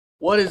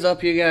What is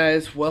up, you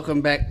guys?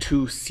 Welcome back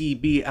to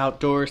CB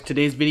Outdoors.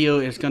 Today's video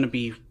is going to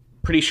be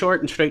pretty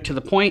short and straight to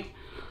the point.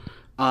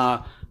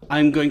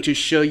 I'm going to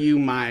show you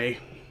my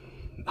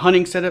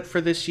hunting setup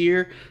for this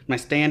year, my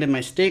stand and my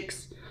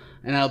sticks,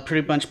 and that'll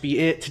pretty much be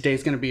it.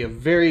 Today's going to be a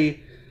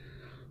very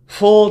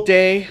full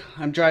day.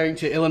 I'm driving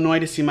to Illinois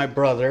to see my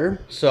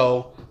brother,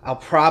 so I'll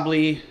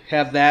probably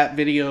have that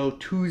video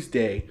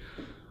Tuesday.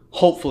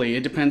 Hopefully,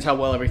 it depends how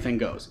well everything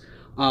goes.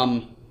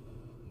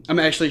 I'm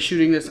actually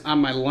shooting this on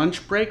my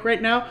lunch break right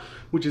now,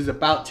 which is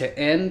about to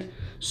end.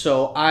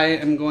 So I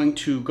am going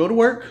to go to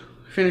work,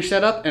 finish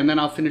that up, and then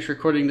I'll finish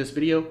recording this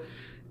video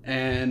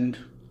and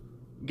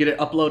get it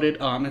uploaded.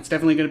 It's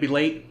definitely going to be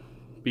late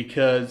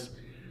because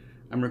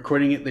I'm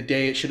recording it the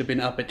day it should have been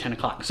up at 10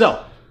 o'clock.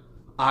 So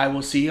I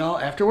will see y'all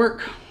after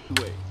work.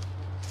 Wait.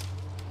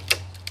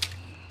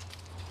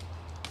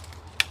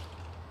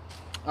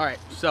 All right,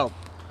 so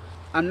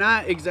I'm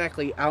not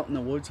exactly out in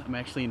the woods. I'm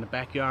actually in the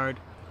backyard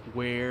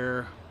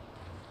where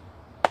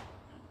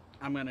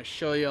I'm gonna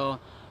show y'all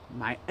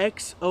my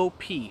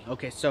XOP.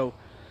 Okay, so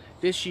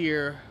this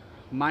year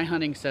my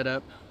hunting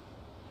setup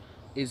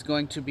is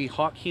going to be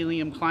Hawk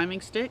Helium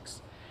climbing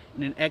sticks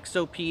and an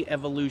XOP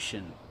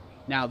Evolution.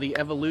 Now the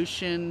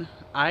Evolution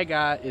I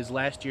got is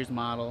last year's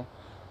model,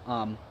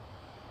 but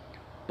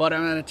I'm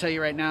gonna tell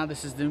you right now,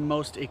 this is the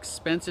most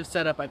expensive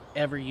setup I've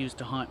ever used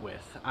to hunt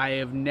with. I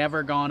have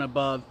never gone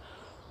above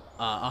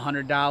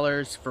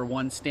 $100 for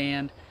one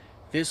stand.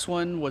 This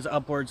one was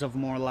upwards of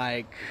more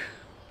like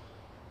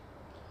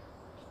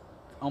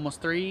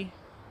almost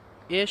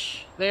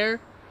 $3-ish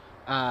there.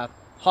 Hawk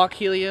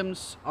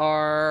Heliums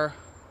are,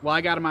 well,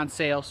 I got them on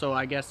sale, so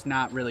I guess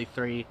not really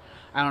 $3.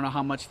 I don't know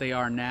how much they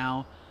are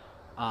now.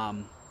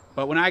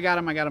 But when I got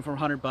them for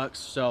 100 bucks.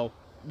 So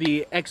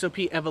the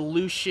XOP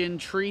Evolution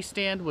tree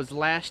stand was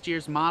last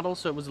year's model,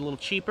 so it was a little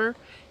cheaper.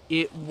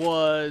 It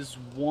was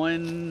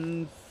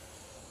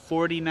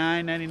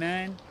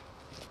 $149.99.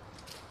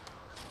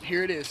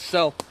 Here it is.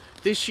 So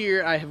this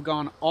year I have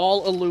gone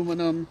all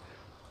aluminum.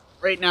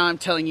 Right now I'm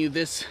telling you,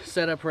 this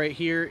setup right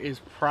here is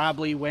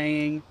probably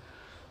weighing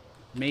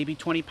maybe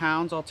 20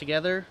 pounds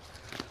altogether.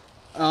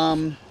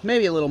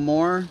 Maybe a little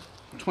more,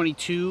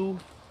 22.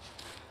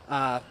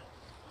 All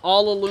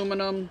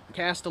aluminum,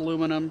 cast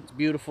aluminum. It's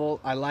beautiful.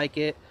 I like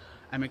it.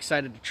 I'm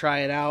excited to try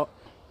it out.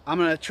 I'm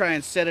gonna try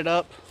and set it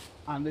up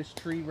on this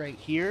tree right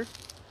here.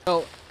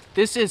 So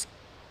this is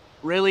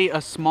really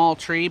a small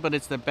tree, but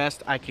it's the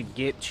best I could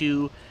get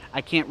to. I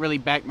can't really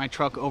back my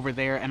truck over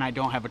there, and I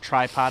don't have a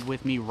tripod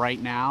with me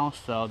right now,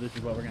 so this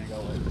is what we're gonna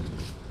go with.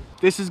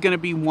 This is gonna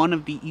be one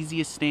of the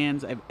easiest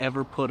stands I've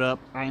ever put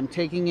up. I am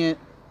taking it,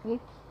 if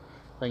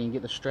I can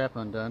get the strap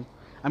undone,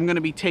 I'm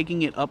gonna be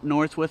taking it up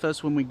north with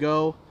us when we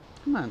go.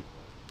 Come on.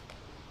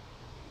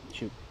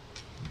 Shoot.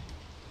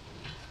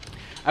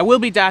 I will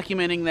be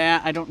documenting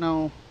that. I don't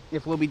know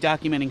if we'll be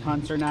documenting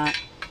hunts or not,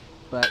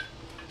 but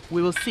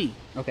we will see.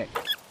 Okay.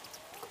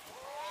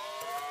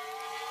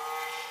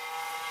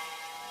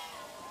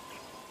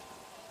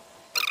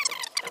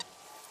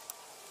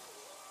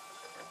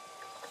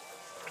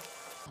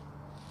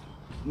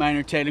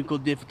 Minor technical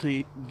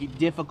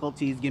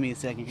difficulties. Give me a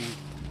second here.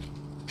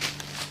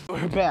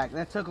 We're back.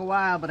 That took a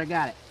while, but I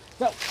got it.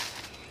 So,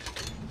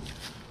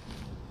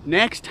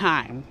 next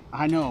time,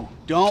 I know,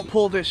 don't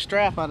pull this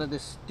strap out of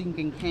this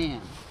stinking can.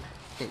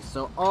 Okay,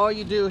 so all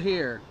you do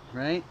here,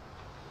 right?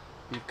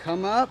 You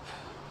come up,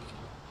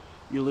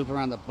 you loop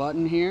around the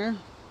button here.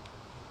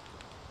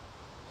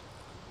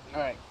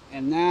 All right,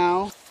 and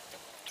now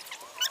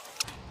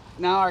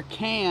our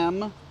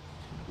cam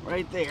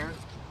right there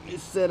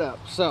is set up.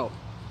 So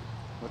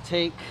we'll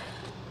take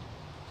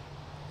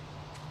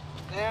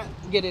that,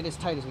 get it as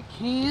tight as we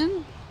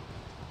can.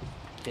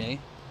 Okay,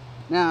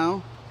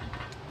 now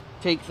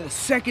take the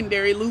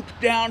secondary loop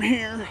down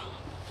here,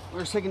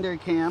 or secondary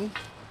cam,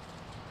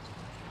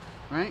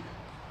 right?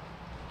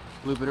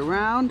 Loop it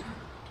around,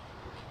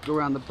 go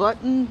around the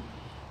button,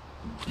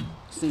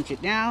 cinch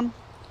it down,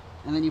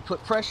 and then you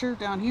put pressure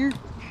down here,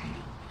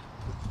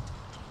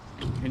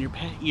 and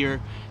your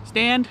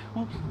stand,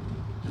 oops.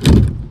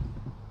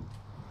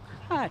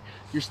 Hi,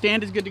 your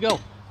stand is good to go.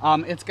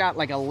 It's got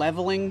like a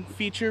leveling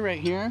feature right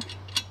here.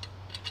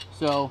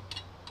 So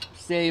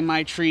say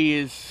my tree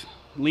is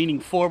leaning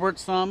forward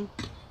some,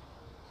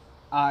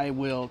 I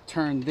will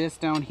turn this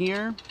down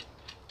here.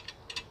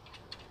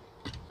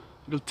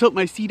 It'll tilt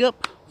my seat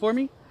up for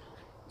me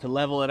to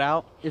level it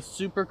out. It's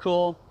super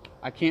cool.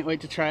 I can't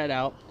wait to try it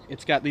out.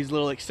 It's got these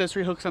little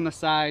accessory hooks on the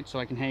side so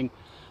I can hang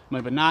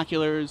my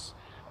binoculars,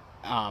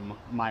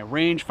 my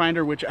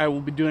rangefinder, which I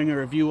will be doing a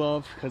review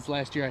of because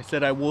last year I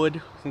said I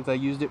would since I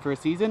used it for a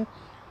season.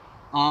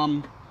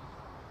 And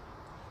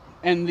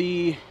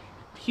the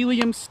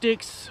helium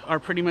sticks are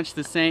pretty much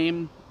the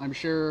same. I'm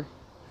sure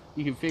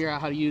you can figure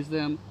out how to use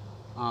them.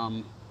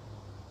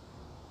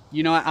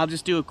 You know what, I'll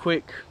just do a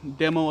quick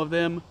demo of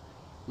them.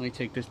 Let me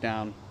take this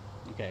down.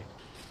 Okay.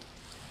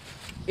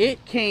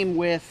 It came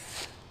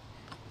with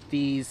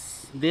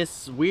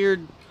this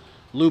weird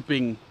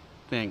looping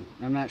thing.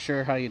 I'm not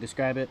sure how you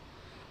describe it.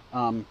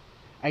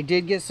 I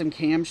did get some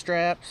cam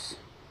straps.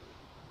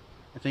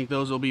 I think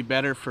those will be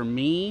better for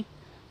me,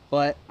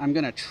 but I'm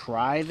gonna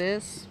try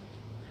this.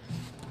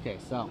 Okay,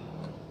 so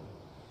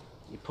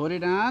you put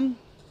it on,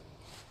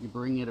 you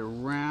bring it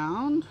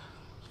around,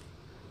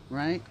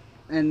 right?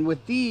 And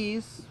with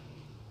these,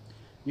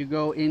 you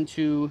go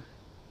into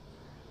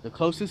the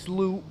closest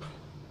loop,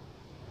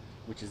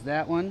 which is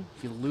that one.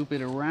 You loop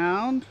it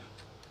around,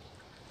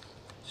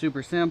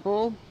 super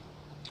simple.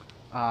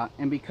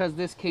 And because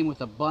this came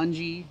with a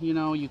bungee, you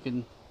know, you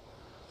can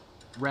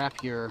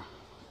wrap your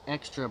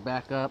extra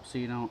back up so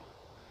you don't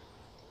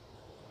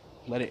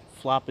let it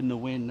flop in the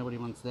wind. Nobody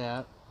wants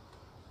that.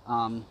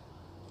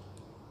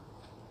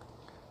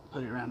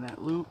 Put it around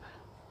that loop.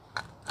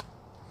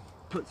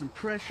 Put some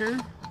pressure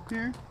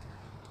here.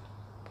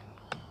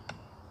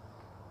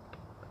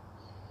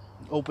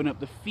 Open up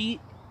the feet.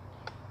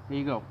 There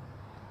you go.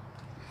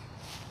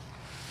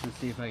 Let's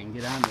see if I can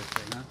get on this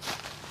thing, huh?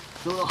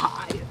 It's a little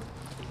high.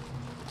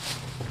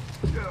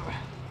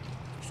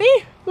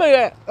 See? Look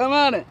at that. I'm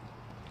on it.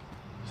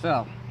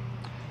 So,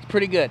 it's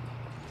pretty good.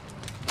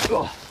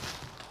 Ugh.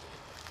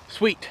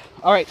 Sweet.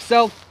 Alright,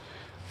 so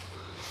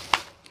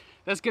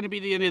that's going to be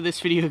the end of this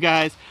video,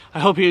 guys. I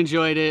hope you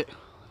enjoyed it.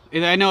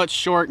 I know it's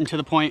short and to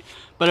the point,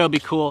 but it'll be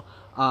cool.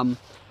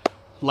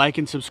 Like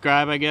and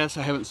subscribe, I guess.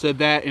 I haven't said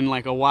that in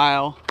like a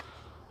while.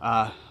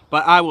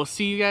 But I will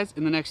see you guys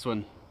in the next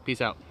one.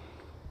 Peace out.